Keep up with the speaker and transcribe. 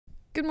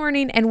Good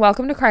morning and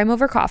welcome to Crime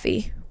Over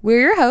Coffee.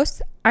 We're your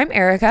hosts. I'm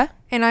Erica.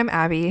 And I'm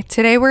Abby.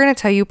 Today we're going to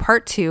tell you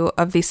part 2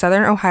 of the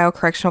Southern Ohio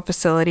Correctional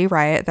Facility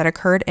riot that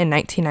occurred in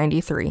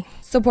 1993.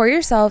 So pour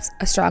yourselves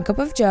a strong cup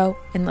of joe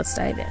and let's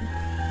dive in.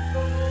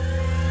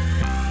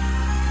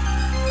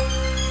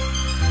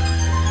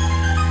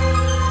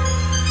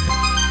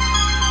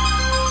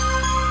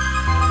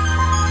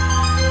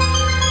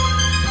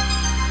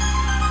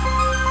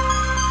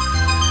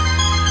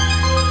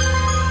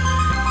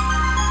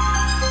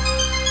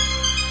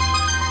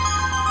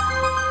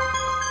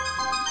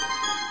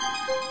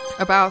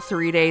 About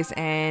 3 days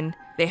in,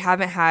 they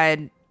haven't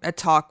had a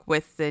talk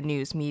with the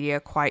news media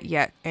quite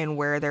yet and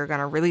where they're going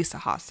to release a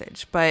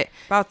hostage. But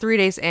about 3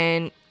 days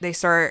in, they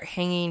start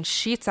hanging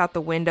sheets out the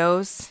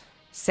windows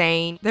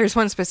saying, there's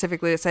one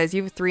specifically that says,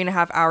 you have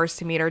 3.5 hours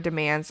to meet our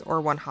demands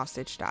or one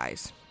hostage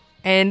dies.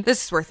 And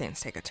this is where things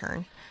take a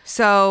turn.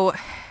 So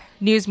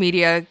news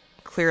media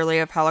clearly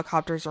have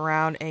helicopters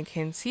around and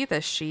can see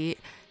this sheet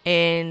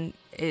and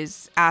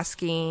is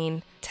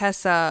asking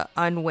Tessa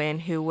Unwin,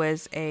 who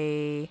was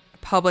a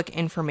public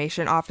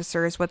information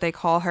officer is what they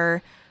call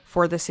her,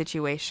 for the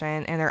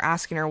situation, and they're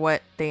asking her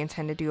what they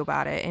intend to do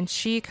about it, and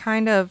she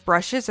kind of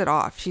brushes it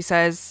off. She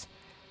says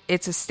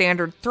it's a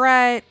standard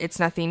threat, it's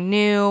nothing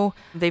new,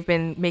 they've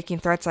been making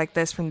threats like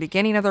this from the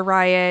beginning of the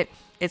riot,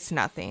 it's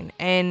nothing.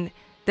 And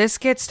this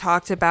gets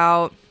talked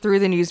about through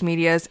the news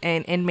medias,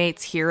 and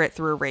inmates hear it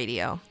through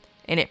radio,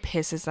 and it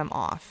pisses them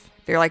off.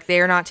 They're like,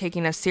 they're not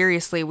taking us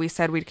seriously, we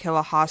said we'd kill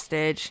a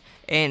hostage.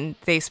 And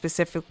they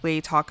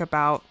specifically talk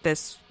about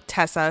this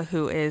Tessa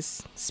who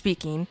is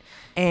speaking,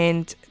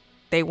 and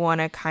they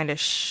want to kind of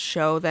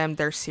show them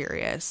they're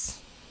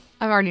serious.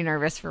 I'm already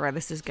nervous for where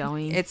this is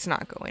going. It's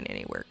not going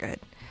anywhere good.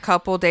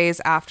 Couple days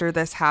after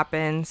this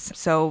happens,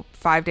 so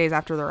 5 days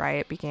after the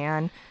riot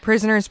began,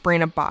 prisoners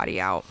bring a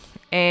body out,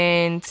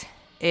 and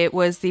it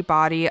was the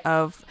body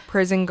of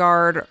prison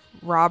guard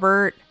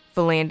Robert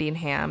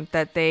Vallandigham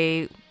that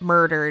they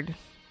murdered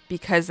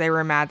because they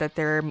were mad that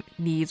their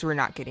needs were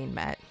not getting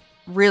met.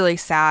 Really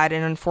sad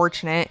and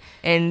unfortunate.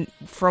 And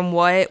from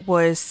what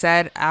was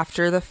said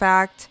after the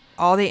fact,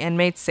 all the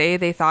inmates say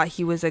they thought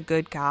he was a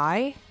good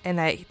guy and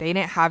that they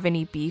didn't have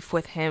any beef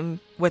with him,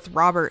 with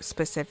Robert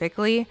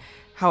specifically.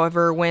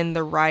 However, when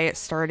the riot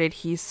started,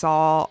 he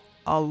saw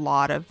a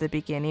lot of the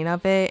beginning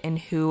of it and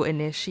who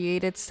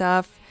initiated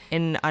stuff,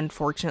 and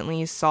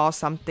unfortunately saw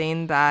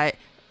something that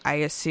I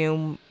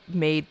assume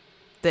made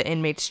the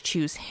inmates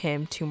choose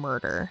him to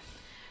murder.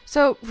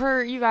 So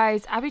for you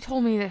guys, Abby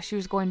told me that she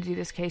was going to do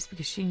this case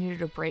because she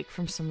needed a break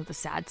from some of the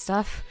sad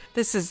stuff.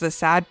 This is the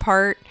sad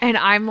part. And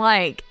I'm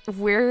like,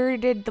 where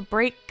did the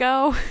break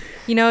go?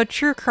 You know,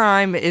 true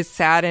crime is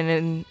sad in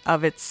and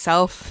of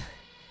itself.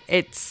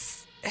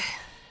 This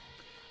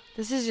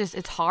is just,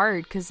 it's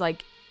hard because,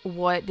 like,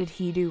 what did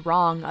he do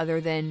wrong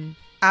other than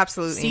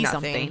absolutely see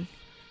nothing. Something?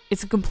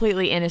 It's a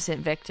completely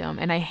innocent victim,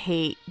 and I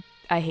hate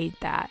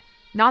that.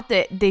 Not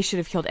that they should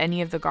have killed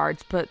any of the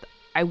guards, but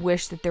I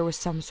wish that there was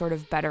some sort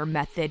of better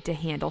method to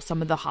handle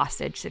some of the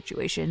hostage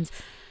situations.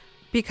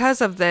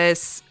 Because of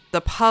this,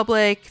 the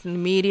public, the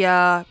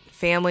media,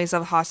 families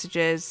of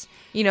hostages,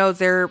 you know,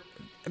 they're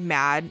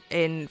mad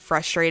and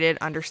frustrated,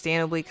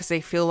 understandably, because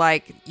they feel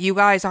like you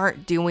guys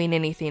aren't doing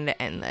anything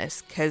to end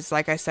this. Because,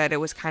 like I said, it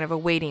was kind of a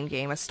waiting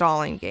game, a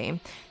stalling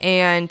game.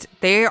 And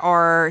they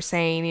are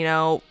saying, you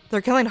know, they're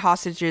killing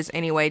hostages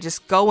anyway,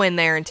 just go in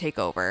there and take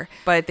over.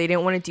 But they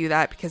didn't want to do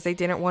that because they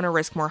didn't want to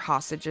risk more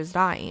hostages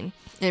dying.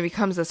 And it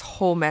becomes this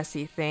whole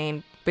messy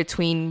thing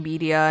between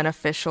media and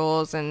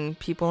officials and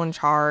people in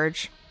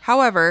charge.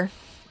 However,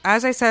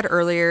 as I said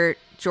earlier,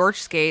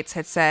 George Skates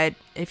had said,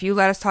 if you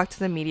let us talk to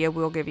the media,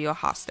 we'll give you a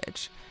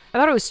hostage. I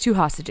thought it was 2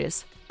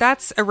 hostages.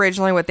 That's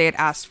originally what they had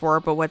asked for,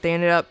 but what they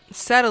ended up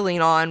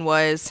settling on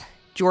was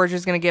George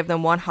was going to give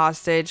them 1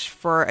 hostage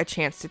for a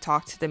chance to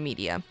talk to the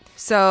media.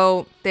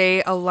 So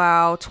they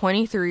allow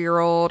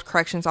 23-year-old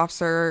corrections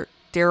officer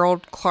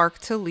Daryl Clark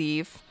to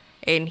leave,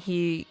 and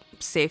he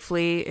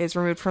safely is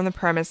removed from the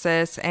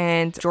premises,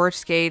 and George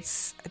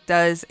Skates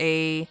does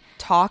a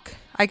talk,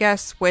 I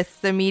guess, with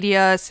the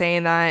media,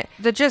 saying that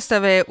the gist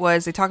of it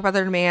was they talk about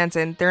their demands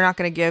and they're not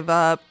going to give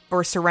up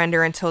or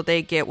surrender until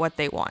they get what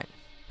they want.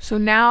 So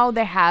now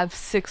they have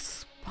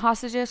 6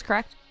 hostages,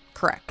 correct?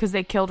 Correct. Because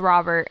they killed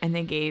Robert and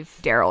they gave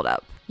Daryl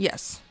up.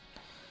 Yes.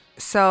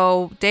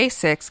 So day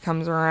 6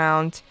 comes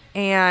around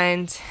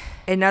and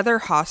another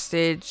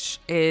hostage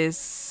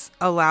is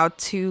allowed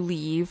to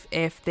leave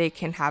if they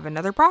can have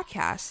another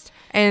broadcast.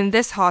 And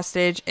this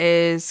hostage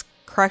is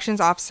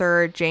corrections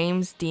officer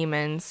James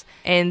Demons.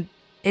 And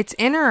it's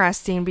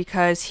interesting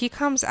because he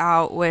comes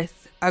out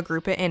with a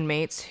group of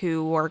inmates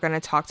who are going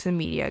to talk to the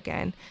media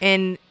again.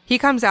 And he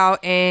comes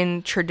out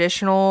in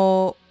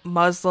traditional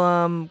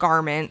Muslim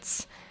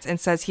garments and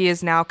says he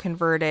is now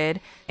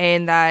converted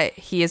and that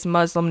he is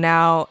Muslim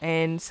now,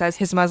 and says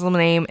his Muslim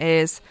name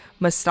is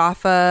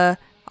Mustafa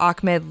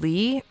Ahmed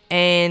Lee,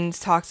 and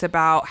talks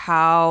about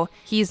how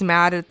he's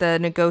mad at the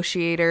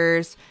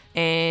negotiators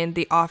and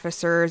the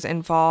officers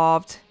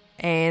involved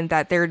and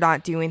that they're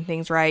not doing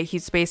things right.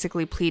 He's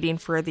basically pleading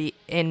for the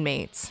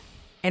inmates.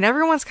 And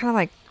everyone's kind of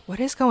like, what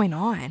is going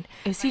on?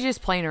 Is he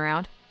just playing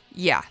around?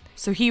 Yeah.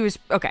 So he was,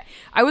 okay.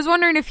 I was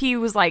wondering if he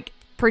was like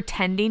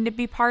pretending to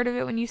be part of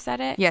it when you said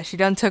it. Yeah, she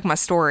done took my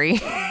story.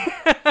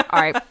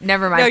 All right,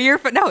 never mind.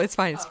 No, it's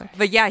fine. It's fine.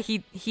 But yeah,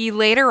 he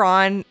later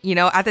on,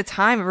 at the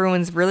time,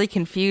 everyone's really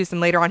confused.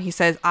 And later on, he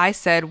says, I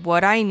said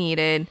what I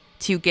needed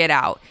to get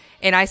out.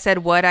 And I said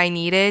what I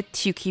needed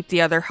to keep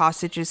the other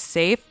hostages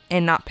safe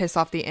and not piss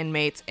off the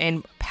inmates.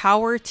 And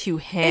power to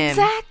him.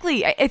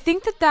 Exactly. I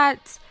think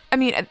that's,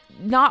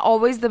 not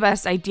always the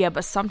best idea,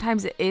 but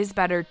sometimes it is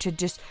better to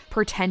just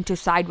pretend to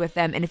side with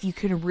them. And if you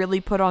can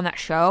really put on that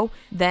show,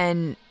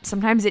 then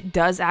sometimes it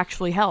does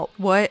actually help.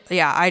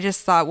 I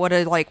just thought what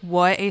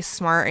a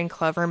smart and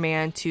clever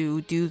man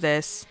to do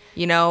this,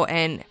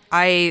 and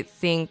I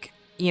think,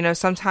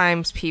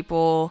 sometimes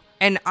people,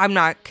 and I'm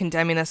not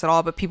condemning this at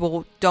all, but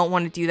people don't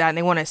want to do that and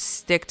they want to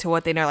stick to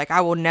what they know. Like,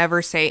 I will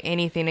never say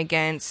anything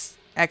against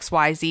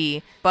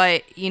XYZ,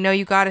 but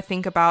you got to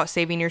think about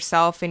saving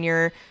yourself and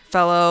your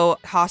fellow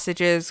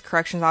hostages,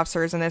 corrections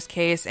officers in this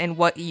case, and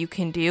what you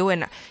can do.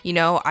 And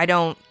I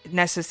don't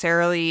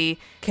necessarily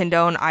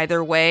condone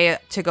either way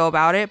to go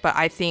about it, but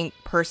I think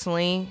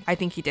personally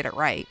he did it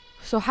right.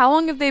 So how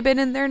long have they been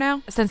in there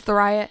now since the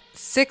riot?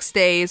 6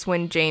 days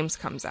when James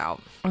comes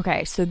out.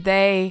 Okay, so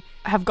they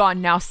have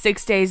gone now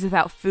 6 days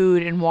without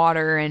food and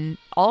water and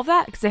all of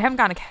that, because they haven't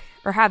gotten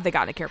or have they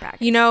gotten a care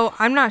package?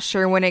 I'm not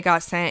sure when it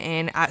got sent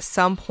in. At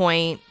some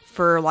point,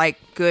 for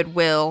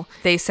goodwill,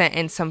 they sent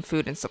in some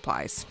food and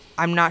supplies.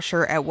 I'm not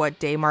sure at what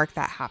day mark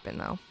that happened,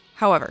 though.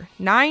 However,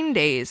 9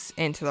 days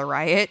into the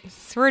riot,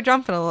 so we're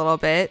jumping a little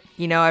bit.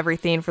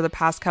 Everything for the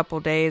past couple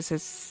days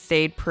has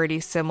stayed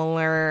pretty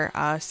similar,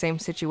 same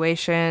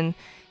situation.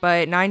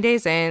 But 9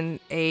 days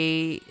in,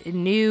 a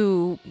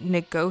new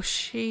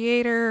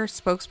negotiator,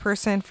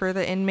 spokesperson for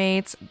the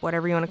inmates,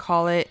 whatever you want to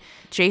call it,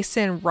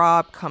 Jason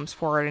Robb comes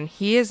forward, and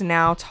he is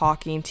now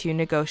talking to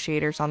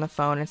negotiators on the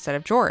phone instead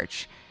of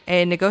George.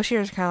 And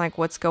negotiators are kind of like,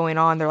 what's going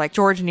on? They're like,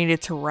 George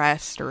needed to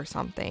rest or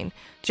something.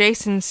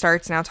 Jason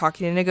starts now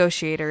talking to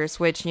negotiators,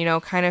 which,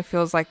 kind of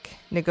feels like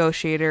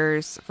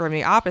negotiators from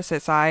the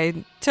opposite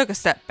side took a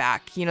step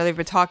back. They've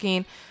been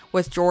talking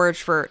with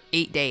George for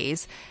 8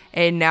 days,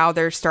 and now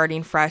they're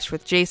starting fresh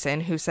with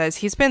Jason, who says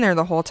he's been there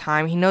the whole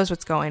time. He knows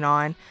what's going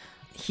on.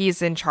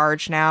 He's in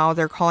charge now.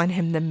 They're calling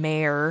him the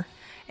mayor.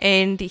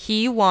 And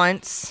he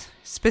wants,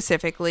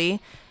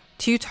 specifically,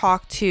 to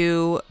talk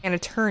to an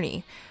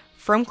attorney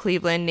from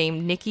Cleveland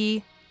named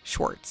Nikki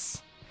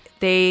Schwartz.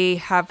 They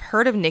have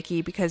heard of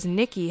Nikki because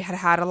Nikki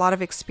had a lot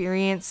of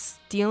experience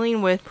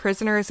dealing with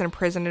prisoners and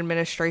prison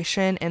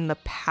administration in the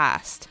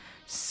past.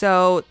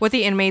 So what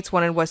the inmates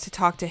wanted was to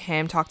talk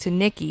to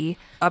Nikki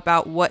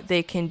about what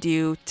they can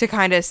do to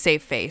kind of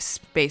save face,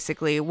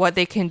 basically. What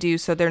they can do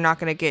so they're not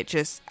going to get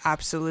just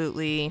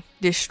absolutely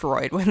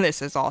destroyed when this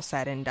is all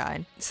said and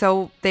done.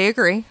 So they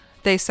agree.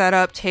 They set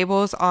up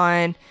tables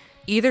on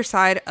either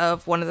side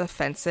of one of the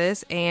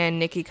fences, and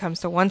Nikki comes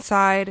to one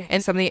side,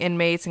 and some of the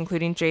inmates,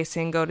 including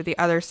Jason, go to the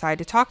other side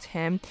to talk to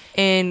him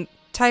and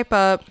type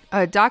up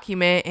a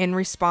document in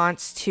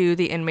response to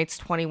the inmates'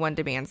 21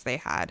 demands they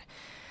had.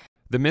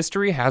 The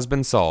mystery has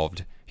been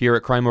solved. Here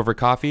at Crime Over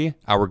Coffee,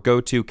 our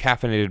go-to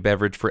caffeinated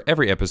beverage for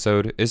every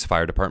episode is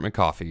Fire Department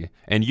Coffee.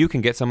 And you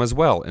can get some as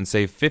well and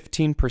save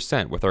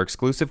 15% with our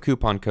exclusive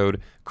coupon code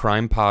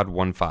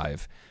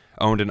CRIMEPOD15.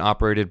 Owned and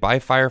operated by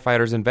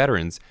firefighters and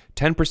veterans,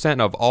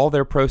 10% of all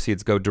their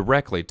proceeds go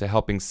directly to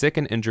helping sick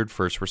and injured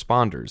first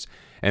responders.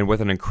 And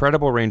with an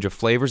incredible range of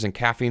flavors and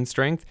caffeine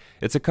strength,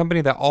 it's a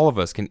company that all of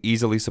us can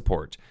easily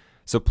support.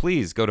 So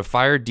please go to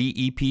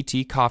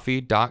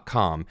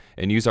firedeptcoffee.com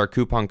and use our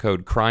coupon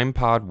code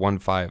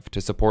CRIMEPOD15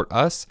 to support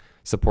us,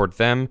 support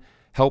them,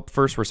 help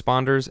first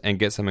responders, and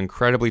get some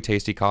incredibly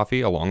tasty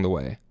coffee along the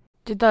way.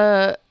 Did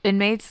the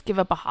inmates give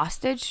up a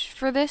hostage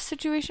for this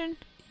situation?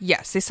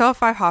 Yes, they still have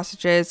 5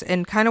 hostages,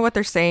 and kind of what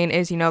they're saying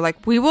is,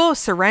 we will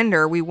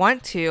surrender, we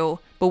want to,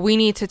 but we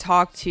need to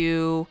talk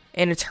to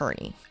an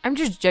attorney. I'm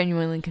just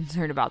genuinely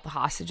concerned about the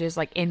hostages.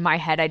 In my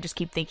head, I just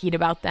keep thinking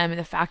about them and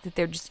the fact that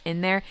they're just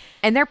in there,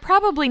 and they're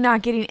probably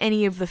not getting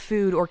any of the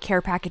food or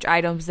care package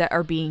items that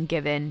are being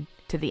given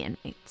to the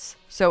inmates.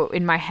 So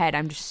in my head,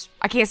 I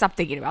can't stop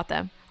thinking about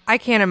them. I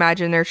can't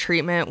imagine their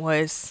treatment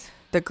was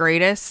the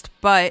greatest,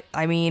 but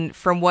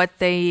from what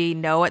they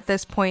know at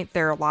this point,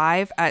 they're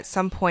alive. At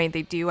some point,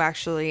 they do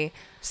actually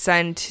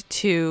send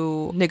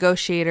to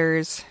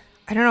negotiators,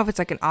 I don't know if it's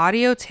an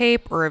audio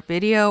tape or a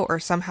video, or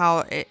somehow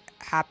it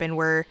happened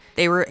where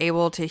they were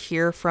able to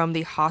hear from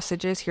the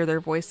hostages, hear their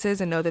voices,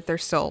 and know that they're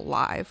still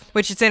alive.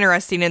 Which is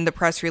interesting. In the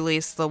press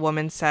release, the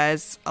woman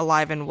says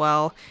alive and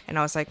well, and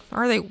I was like,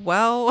 are they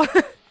well?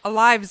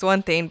 Alive is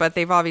one thing, but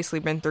they've obviously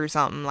been through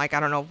something. I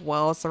don't know if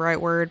well is the right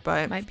word,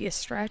 but might be a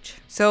stretch.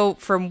 So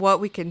from what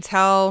we can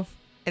tell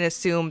and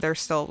assume, they're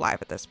still alive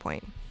at this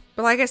point.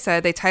 But like I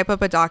said, they type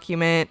up a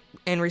document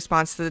in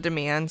response to the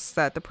demands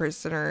that the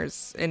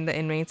prisoners and the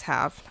inmates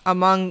have.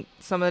 Among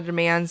some of the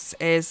demands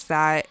is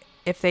that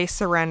if they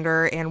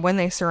surrender, and when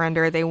they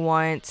surrender, they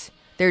want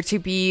there to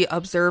be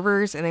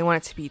observers and they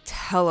want it to be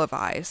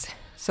televised.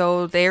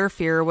 So their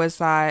fear was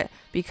that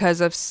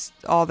because of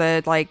all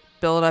the like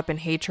build up and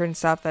hatred and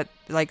stuff, that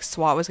like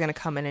SWAT was going to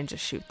come in and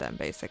just shoot them,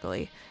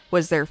 basically,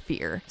 was their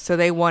fear. So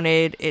they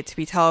wanted it to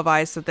be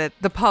televised so that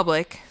the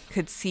public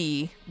could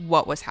see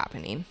what was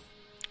happening.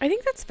 I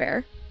think that's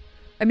fair.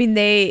 I mean,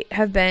 they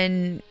have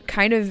been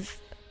kind of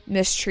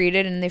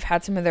mistreated and they've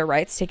had some of their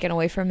rights taken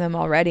away from them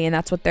already, and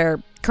that's what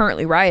they're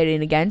currently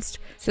rioting against.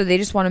 So they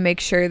just want to make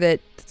sure that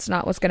it's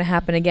not what's going to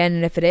happen again,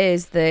 and if it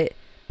is, that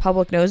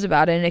public knows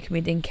about it and it can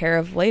be taken care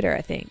of later.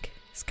 I think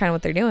it's kind of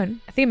what they're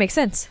doing. I think it makes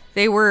sense.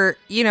 They were,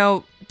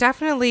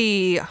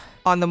 definitely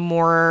on the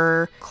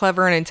more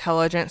clever and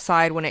intelligent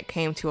side when it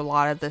came to a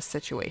lot of this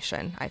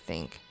situation, I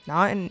think.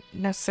 Not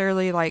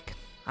necessarily like,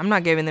 I'm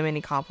not giving them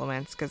any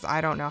compliments because I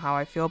don't know how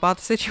I feel about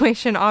the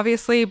situation,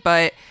 obviously,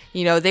 but,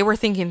 they were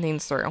thinking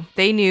things through.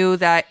 They knew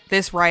that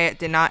this riot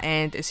did not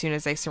end as soon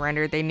as they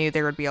surrendered. They knew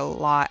there would be a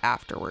lot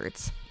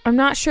afterwards. I'm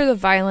not sure the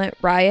violent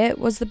riot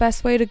was the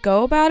best way to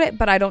go about it,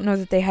 but I don't know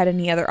that they had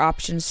any other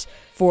options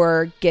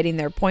for getting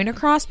their point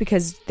across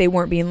because they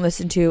weren't being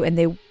listened to and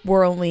they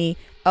were only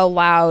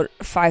allowed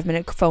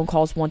 5-minute phone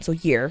calls once a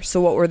year.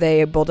 So what were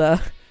they able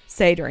to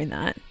say during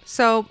that?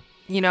 So,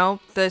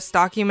 this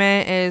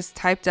document is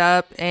typed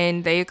up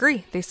and they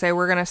agree. They say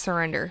we're going to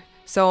surrender.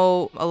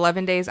 So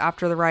 11 days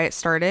after the riot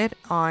started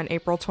on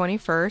April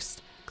 21st,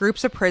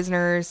 groups of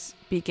prisoners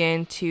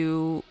begin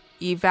to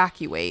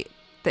evacuate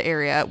the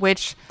area,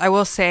 which I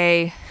will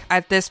say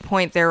at this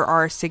point there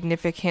are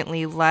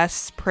significantly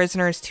less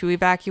prisoners to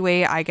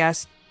evacuate. I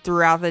guess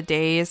throughout the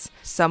days,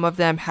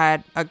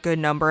 a good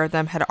number of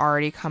them had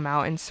already come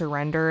out and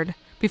surrendered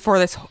before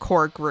this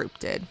core group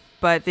did.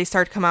 But they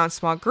started to come out in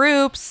small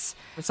groups.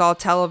 It's all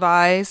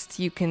televised.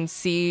 You can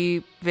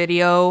see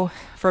video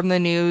from the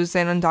news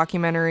and on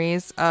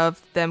documentaries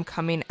of them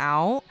coming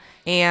out.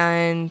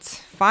 And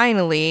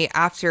finally,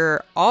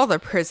 after all the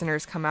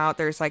prisoners come out,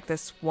 there's like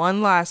this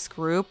one last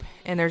group,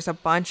 and there's a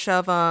bunch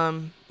of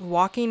them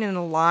walking in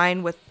a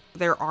line with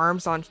their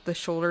arms on the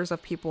shoulders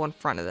of people in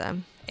front of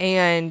them.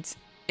 And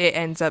it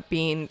ends up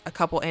being a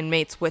couple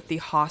inmates with the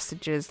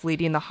hostages,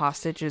 leading the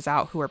hostages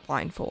out who are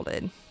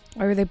blindfolded.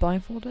 Why were they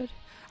blindfolded?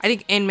 I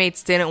think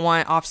inmates didn't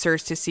want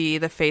officers to see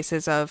the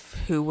faces of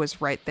who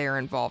was right there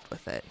involved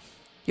with it.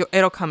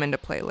 It'll come into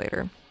play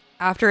later.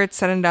 After it's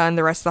said and done,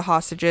 the rest of the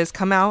hostages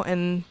come out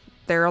and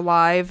they're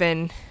alive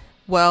and,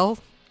 well,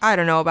 I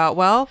don't know about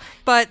well,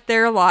 but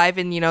they're alive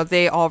and,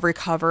 they all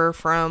recover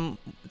from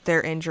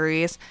their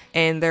injuries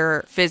and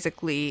they're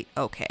physically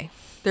okay.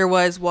 There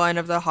was one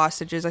of the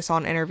hostages I saw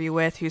an interview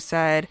with who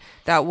said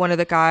that one of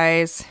the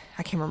guys,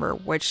 I can't remember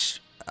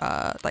which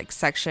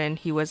section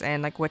he was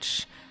in, like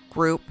which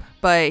group,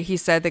 but he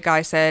said, the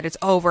guy said, it's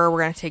over, we're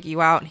going to take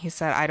you out. And he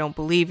said, I don't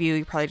believe you.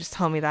 You probably just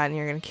told me that and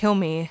you're going to kill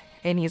me.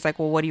 And he's like,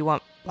 well, what do you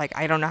want? Like,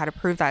 I don't know how to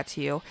prove that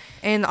to you.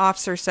 And the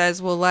officer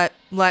says, well,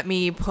 let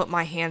me put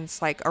my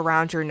hands like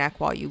around your neck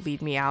while you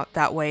lead me out.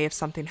 That way, if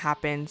something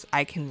happens,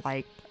 I can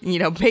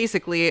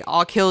basically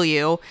I'll kill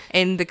you.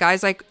 And the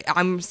guy's like,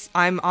 I'm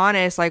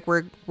honest, like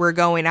we're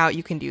going out,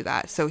 you can do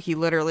that. So he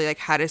literally like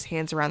had his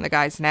hands around the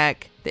guy's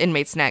neck, the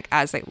inmate's neck,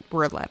 as they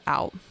were let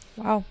out.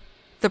 Wow.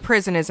 The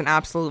prison is an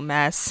absolute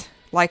mess.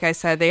 Like I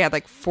said, they had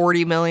like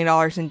 $40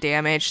 million in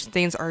damage.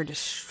 Things are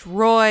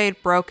destroyed,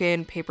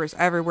 broken, papers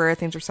everywhere.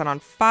 Things were set on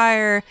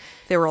fire.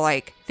 They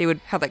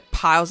would have like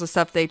piles of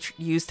stuff they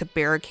used to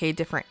barricade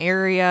different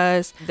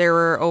areas. There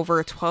were over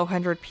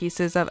 1,200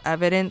 pieces of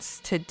evidence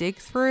to dig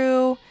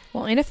through.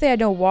 Well, and if they had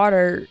no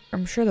water,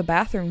 I'm sure the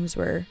bathrooms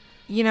were...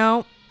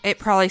 It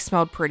probably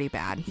smelled pretty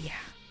bad. Yeah.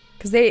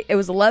 Because it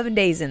was 11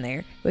 days in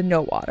there with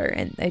no water,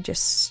 and they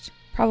just...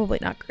 probably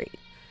not great.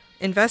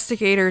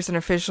 Investigators and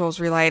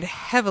officials relied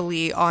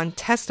heavily on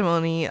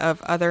testimony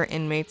of other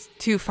inmates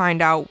to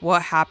find out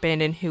what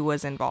happened and who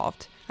was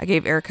involved. I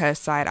gave Erica a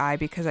side eye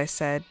because I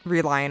said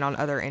relying on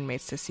other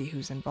inmates to see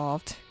who's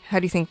involved. How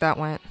do you think that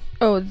went?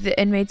 Oh, the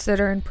inmates that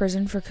are in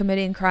prison for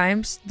committing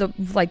crimes, they're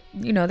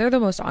the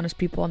most honest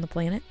people on the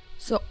planet.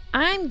 So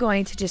I'm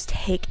going to just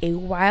take a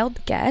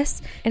wild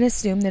guess and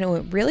assume that it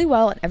went really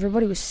well and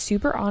everybody was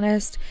super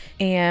honest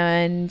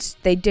and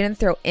they didn't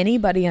throw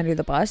anybody under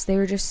the bus. They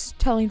were just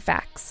telling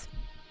facts.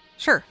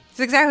 Sure. It's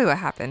exactly what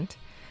happened.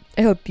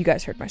 I hope you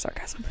guys heard my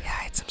sarcasm. Yeah,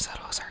 I had some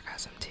subtle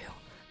sarcasm too.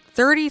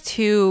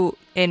 32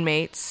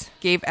 inmates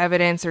gave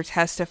evidence or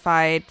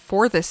testified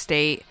for the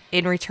state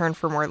in return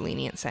for more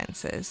lenient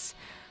sentences.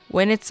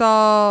 When it's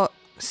all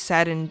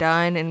said and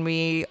done and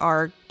we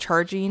are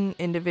charging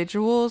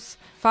individuals,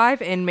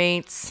 5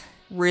 inmates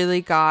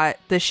really got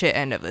the shit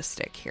end of the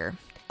stick here.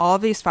 All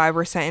of these 5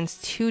 were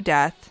sentenced to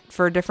death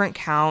for different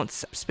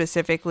counts,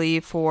 specifically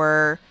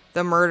for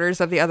the murders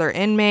of the other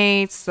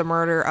inmates, the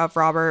murder of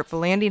Robert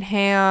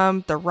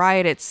Vallandigham, the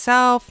riot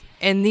itself.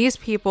 And these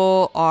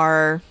people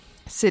are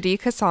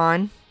Sadiq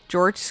Hassan,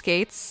 George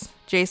Skates,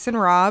 Jason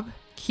Robb,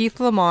 Keith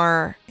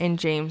Lamar, and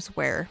James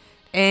Ware.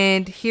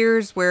 And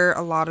here's where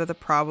a lot of the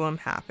problem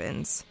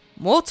happens.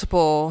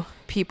 Multiple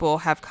people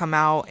have come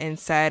out and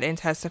said and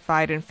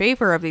testified in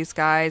favor of these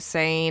guys,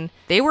 saying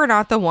they were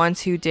not the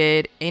ones who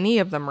did any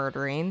of the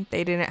murdering.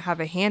 They didn't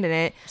have a hand in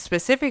it.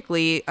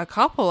 Specifically, a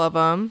couple of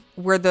them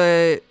were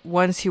the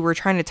ones who were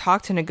trying to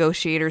talk to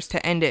negotiators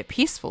to end it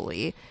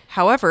peacefully.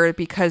 However,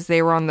 because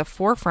they were on the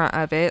forefront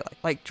of it,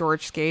 like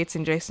George Skates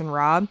and Jason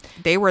Robb,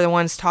 they were the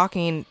ones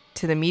talking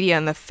to the media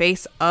in the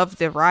face of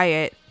the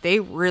riot.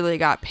 They really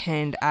got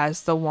pinned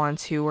as the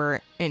ones who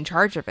were in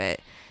charge of it.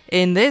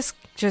 And this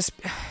just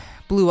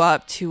blew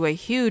up to a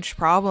huge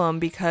problem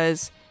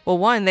because, well,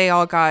 one, they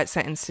all got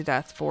sentenced to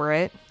death for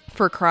it,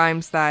 for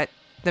crimes that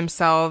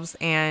themselves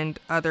and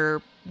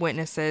other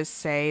witnesses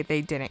say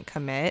they didn't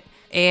commit.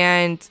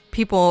 And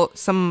people,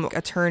 some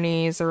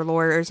attorneys or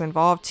lawyers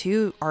involved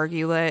too,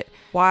 argue that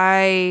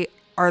why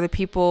are the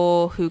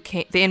people who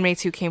came, the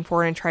inmates who came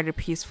forward and tried to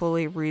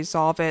peacefully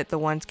resolve it, the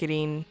ones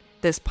getting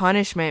this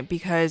punishment?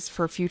 Because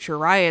for future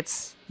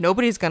riots,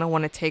 nobody's going to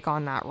want to take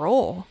on that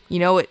role. You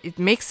know, it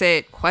makes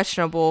it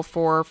questionable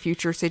for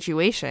future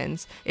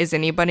situations. Is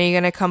anybody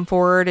going to come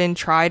forward and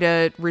try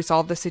to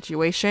resolve the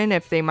situation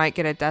if they might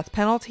get a death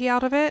penalty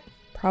out of it?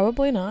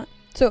 Probably not.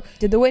 So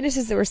did the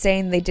witnesses that were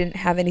saying they didn't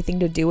have anything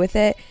to do with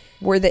it,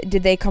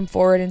 did they come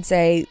forward and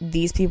say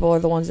these people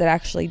are the ones that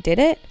actually did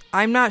it?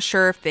 I'm not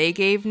sure if they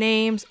gave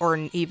names or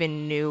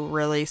even knew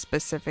really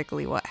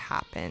specifically what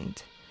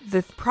happened.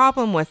 The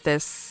problem with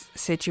this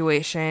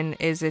situation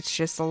is it's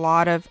just a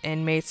lot of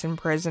inmates and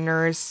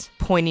prisoners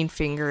pointing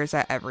fingers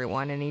at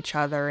everyone and each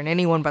other and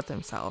anyone but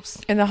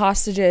themselves. And the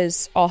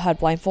hostages all had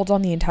blindfolds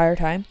on the entire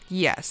time?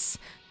 Yes.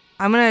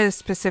 I'm going to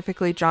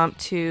specifically jump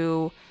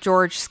to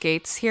George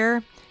Skates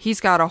here. He's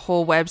got a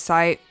whole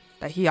website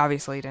that he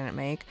obviously didn't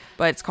make,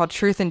 but it's called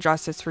Truth and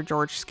Justice for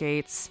George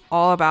Skates,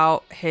 all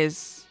about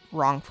his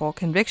wrongful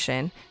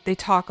conviction. They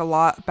talk a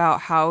lot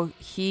about how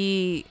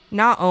he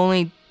not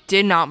only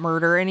did not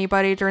murder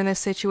anybody during this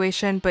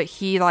situation, but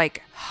he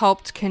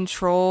helped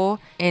control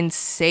and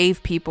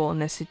save people in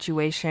this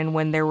situation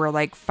when there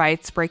were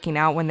fights breaking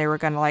out, when they were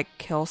gonna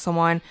kill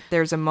someone.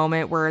 There's a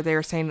moment where they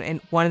were saying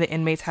one of the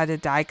inmates had to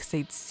die because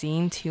they'd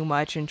seen too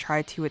much and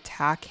tried to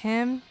attack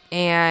him,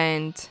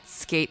 and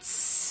Skates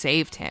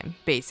saved him,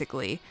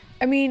 basically.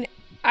 I mean,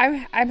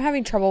 I'm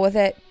having trouble with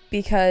it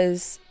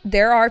because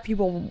there are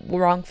people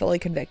wrongfully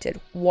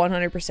convicted,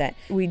 100%.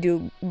 We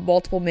do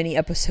multiple mini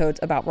episodes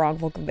about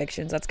wrongful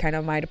convictions. That's kind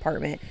of my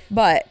department.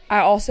 But I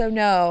also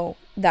know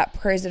that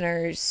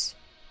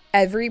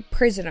every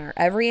prisoner,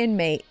 every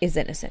inmate is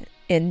innocent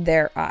in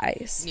their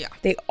eyes. Yeah.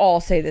 They all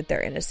say that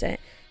they're innocent.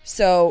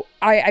 So,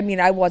 I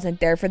mean, I wasn't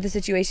there for the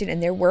situation,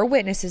 and there were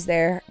witnesses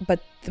there, but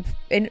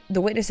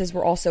the witnesses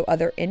were also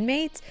other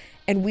inmates.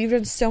 And we've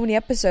done so many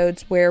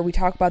episodes where we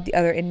talk about the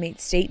other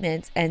inmates'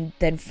 statements and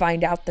then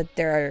find out that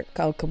they're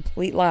a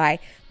complete lie.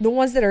 The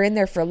ones that are in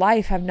there for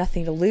life have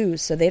nothing to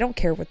lose, so they don't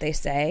care what they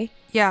say.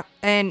 Yeah,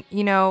 and,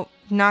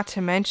 not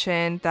to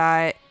mention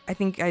that I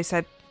think I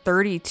said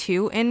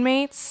 32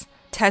 inmates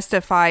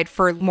testified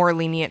for more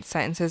lenient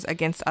sentences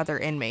against other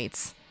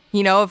inmates.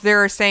 If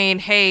they're saying,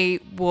 hey,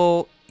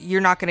 well,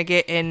 you're not going to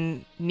get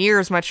in near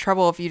as much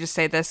trouble if you just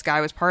say this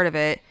guy was part of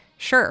it,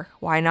 sure,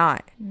 why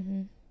not?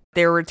 Mm-hmm.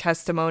 There were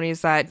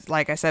testimonies that,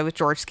 like I said, with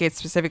George Skates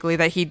specifically,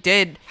 that he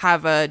did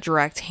have a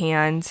direct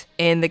hand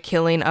in the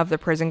killing of the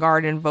prison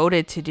guard and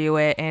voted to do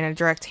it, and a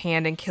direct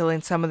hand in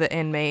killing some of the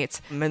inmates.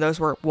 And those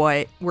were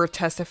what were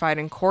testified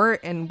in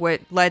court and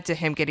what led to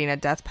him getting a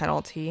death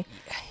penalty.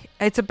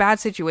 It's a bad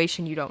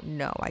situation you don't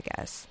know, I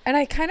guess. And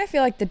I kind of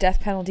feel like the death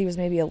penalty was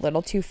maybe a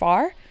little too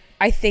far.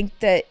 I think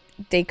that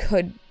they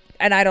could...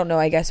 And I don't know,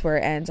 I guess, where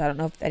it ends. I don't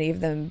know if any of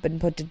them have been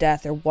put to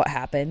death or what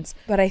happens.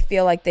 But I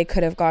feel like they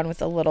could have gone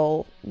with a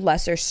little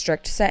lesser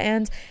strict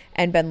sentence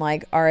and been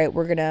like, all right,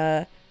 we're going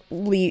to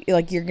leave,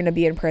 you're going to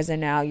be in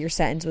prison now. Your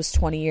sentence was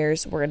 20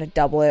 years. We're going to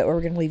double it, or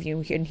we're going to leave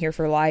you in here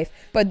for life.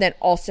 But then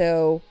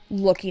also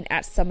looking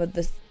at some of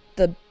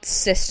the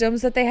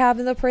systems that they have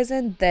in the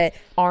prison that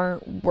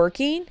aren't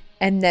working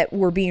and that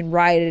were being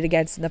rioted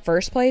against in the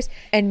first place,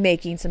 and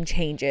making some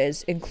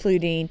changes,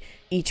 including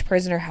each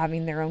prisoner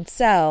having their own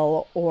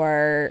cell,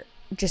 or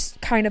just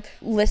kind of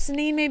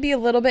listening maybe a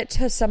little bit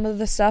to some of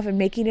the stuff and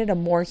making it a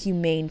more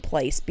humane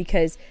place,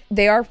 because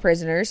they are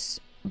prisoners,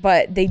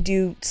 but they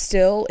do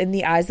still, in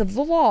the eyes of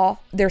the law,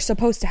 they're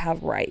supposed to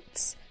have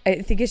rights.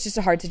 I think it's just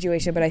a hard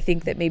situation, but I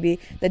think that maybe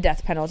the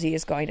death penalty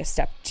is going a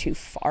step too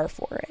far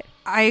for it.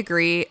 I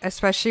agree,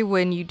 especially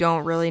when you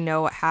don't really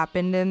know what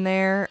happened in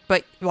there.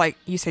 But like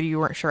you said, you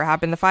weren't sure what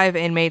happened. The 5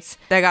 inmates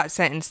that got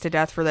sentenced to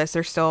death for this,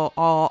 they're still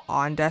all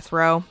on death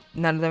row.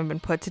 None of them have been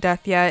put to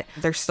death yet.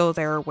 They're still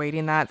there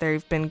awaiting that.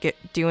 They've been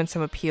doing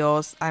some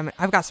appeals.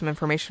 I've got some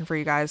information for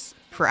you guys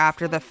for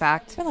after the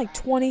fact. It's been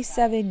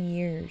 27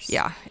 years.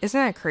 Yeah, isn't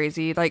that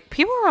crazy?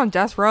 People are on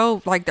death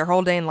row their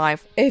whole day in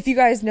life. If you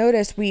guys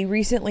noticed, we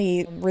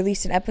recently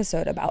released an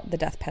episode about the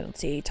death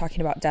penalty,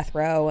 talking about death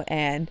row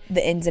and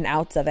the ins and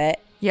outs of it.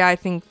 Yeah, I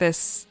think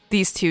these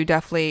two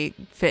definitely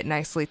fit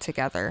nicely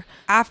together.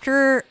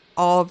 After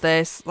all of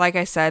this, like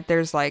I said,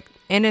 there's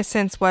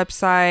innocence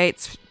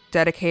websites,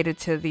 dedicated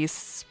to these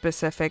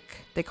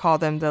specific, they call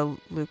them the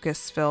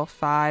Lucasville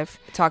Five,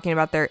 talking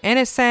about their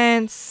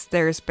innocence.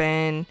 There's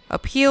been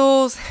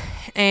appeals,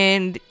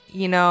 and,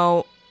 you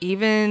know,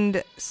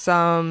 even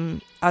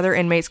some other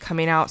inmates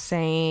coming out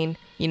saying,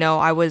 you know,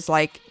 I was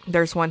like,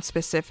 there's one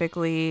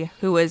specifically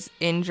who was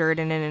injured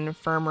in an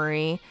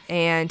infirmary,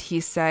 and he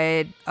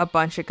said a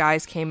bunch of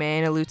guys came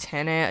in, a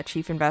lieutenant, a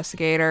chief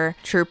investigator,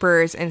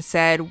 troopers, and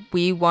said,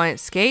 we want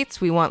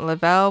Skates, we want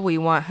Lavelle, we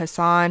want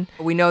Hassan.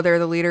 We know they're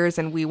the leaders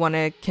and we want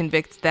to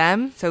convict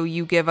them, so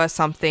you give us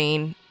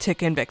something to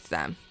convict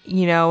them.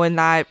 You know, and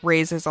that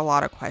raises a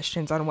lot of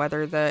questions on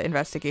whether the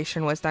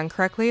investigation was done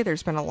correctly.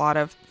 There's been a lot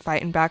of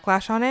fight and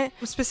backlash on it,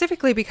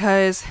 specifically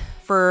because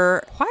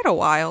for quite a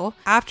while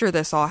after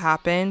this all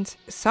happened,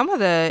 some of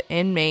the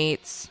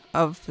inmates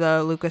of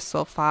the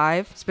Lucasville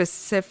Five,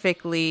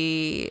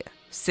 specifically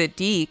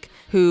Siddiq,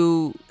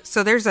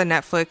 so there's a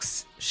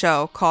Netflix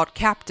show called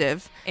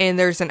Captive, and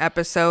there's an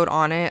episode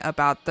on it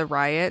about the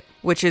riot,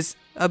 which is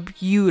a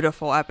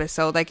beautiful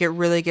episode. Like, it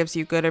really gives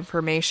you good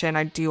information.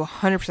 I do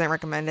 100%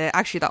 recommend it.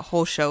 Actually, that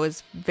whole show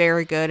is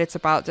very good. It's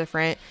about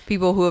different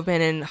people who have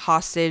been in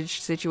hostage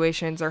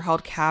situations or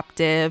held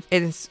captive.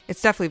 It's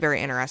definitely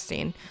very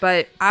interesting.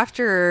 But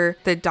after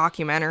the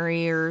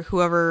documentary, or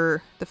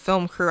whoever, the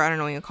film crew, I don't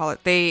know what you call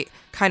it, they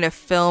kind of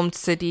filmed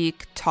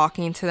Siddiq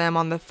talking to them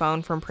on the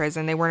phone from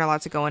prison. They weren't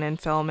allowed to go in and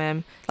film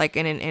him like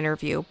in an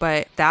interview,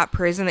 but that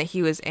prison that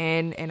he was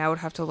in, and I would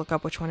have to look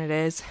up which one it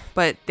is,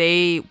 but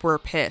they were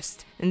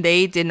pissed and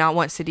they did not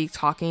want Siddiq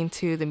talking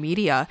to the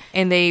media,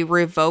 and they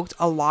revoked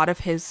a lot of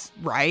his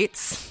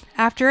rights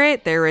after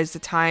it. There was a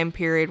time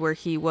period where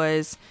he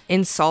was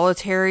in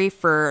solitary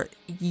for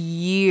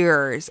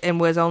years and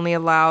was only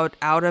allowed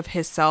out of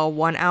his cell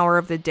 1 hour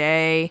of the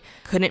day,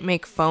 couldn't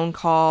make phone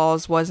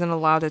calls, wasn't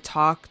allowed to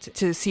talk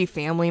to see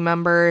family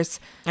members,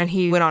 and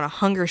he went on a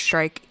hunger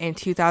strike in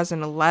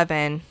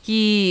 2011.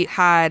 He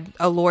had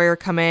a lawyer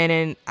come in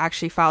and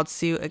actually filed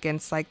suit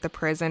against like the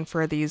prison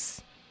for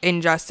these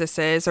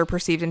injustices or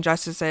perceived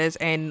injustices,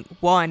 and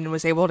one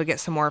was able to get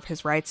some more of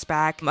his rights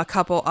back. A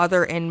couple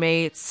other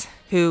inmates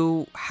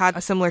who had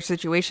a similar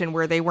situation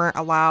where they weren't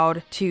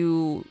allowed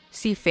to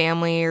see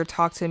family or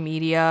talk to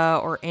media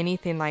or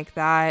anything like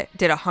that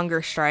did a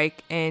hunger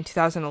strike in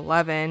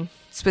 2011.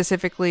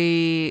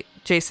 Specifically,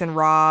 Jason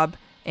Robb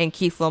and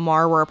Keith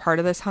Lamar were a part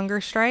of this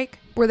hunger strike.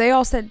 Were they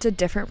all sent to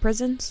different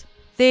prisons?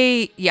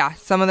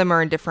 Some of them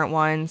are in different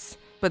ones.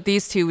 But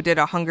these two did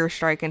a hunger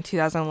strike in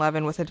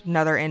 2011 with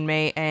another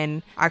inmate,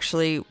 and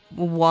actually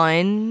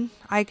one,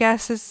 I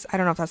guess, I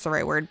don't know if that's the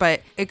right word,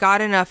 but it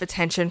got enough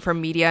attention from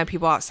media and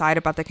people outside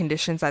about the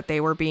conditions that they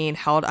were being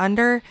held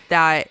under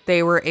that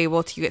they were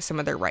able to get some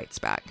of their rights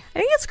back. I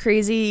think it's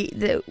crazy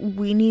that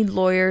we need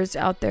lawyers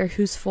out there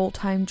whose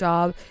full-time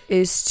job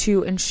is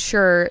to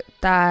ensure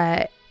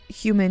that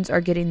humans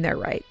are getting their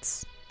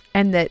rights,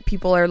 and that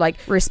people are like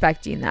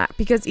respecting that.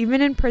 Because even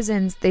in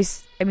prisons,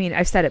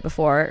 I've said it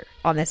before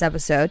on this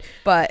episode,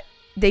 but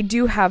they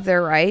do have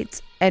their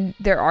rights. And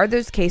there are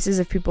those cases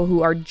of people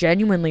who are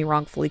genuinely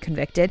wrongfully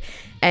convicted,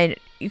 and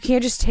you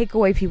can't just take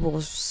away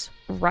people's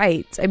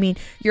rights. I mean,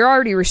 you're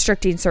already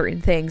restricting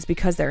certain things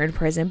because they're in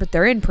prison, but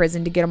they're in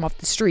prison to get them off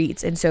the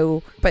streets. And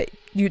so,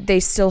 they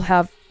still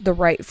have the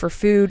right for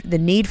food, the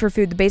need for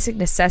food, the basic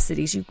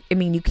necessities. You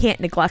can't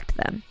neglect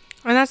them.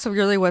 And that's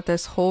really what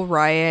this whole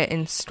riot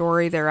and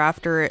story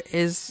thereafter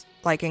is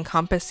like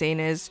encompassing,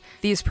 is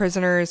these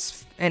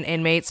prisoners and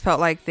inmates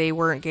felt like they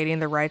weren't getting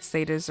the rights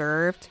they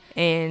deserved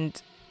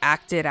and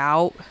acted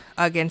out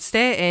against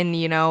it. And,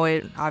 you know,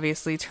 it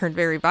obviously turned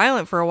very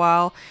violent for a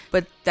while,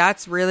 but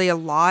that's really a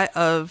lot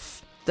of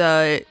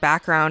the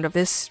background of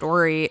this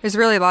story. Is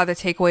really a lot of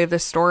the takeaway of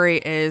this story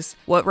is,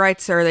 what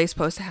rights are they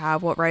supposed to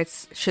have? What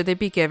rights should they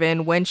be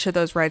given? When should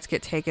those rights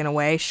get taken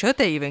away? Should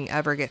they even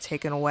ever get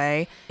taken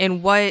away?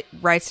 And what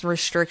rights and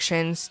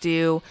restrictions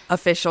do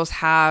officials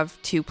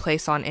have to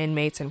place on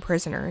inmates and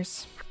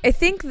prisoners? I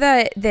think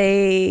that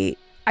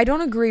I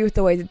don't agree with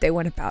the way that they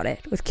went about it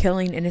with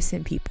killing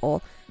innocent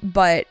people,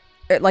 but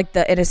like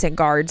the innocent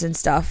guards and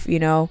stuff, you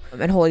know,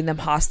 and holding them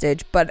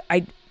hostage. But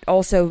I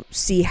also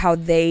see how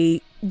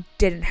they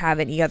didn't have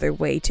any other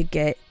way to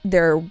get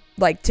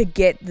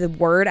the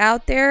word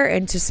out there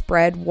and to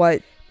spread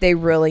what they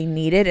really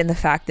needed, and the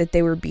fact that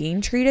they were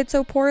being treated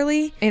so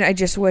poorly. And I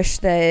just wish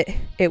that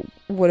it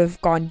would have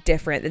gone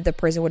different, that the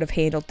prison would have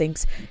handled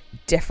things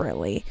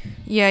differently.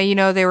 Yeah, you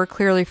know, they were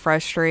clearly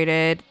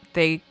frustrated.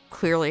 They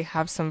clearly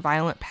have some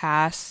violent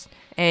past,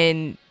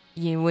 and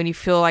when you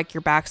feel like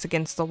your back's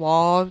against the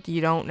wall,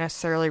 you don't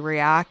necessarily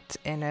react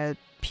in a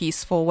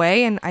peaceful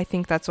way, and I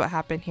think that's what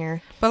happened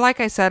here. But like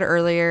I said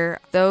earlier,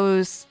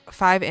 those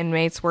 5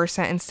 inmates were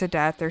sentenced to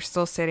death. They're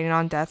still sitting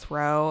on death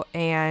row,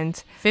 and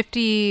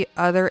 50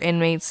 other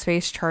inmates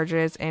faced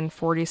charges, and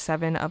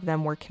 47 of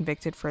them were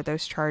convicted for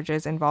those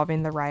charges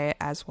involving the riot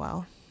as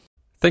well.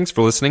 Thanks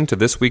for listening to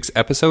this week's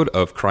episode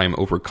of Crime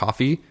Over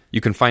Coffee.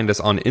 You can find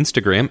us on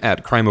Instagram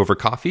at Crime Over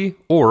Coffee,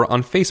 or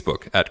on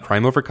Facebook at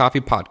Crime Over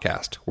Coffee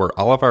Podcast, where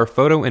all of our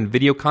photo and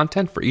video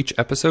content for each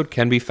episode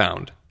can be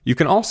found. You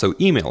can also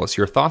email us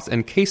your thoughts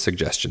and case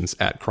suggestions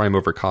at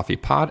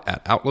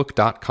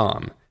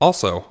crimeovercoffeepod@outlook.com.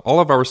 Also, all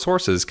of our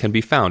sources can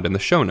be found in the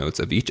show notes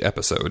of each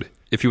episode.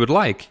 If you would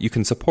like, you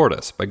can support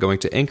us by going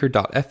to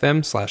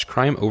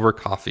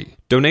anchor.fm/crimeovercoffee.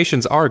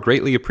 Donations are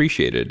greatly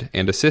appreciated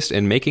and assist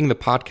in making the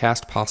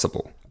podcast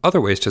possible. Other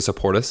ways to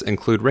support us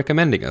include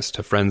recommending us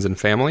to friends and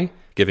family,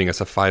 giving us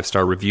a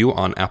 5-star review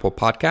on Apple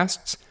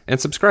Podcasts, and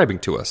subscribing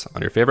to us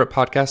on your favorite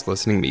podcast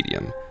listening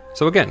medium.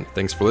 So again,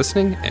 thanks for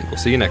listening, and we'll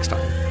see you next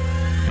time.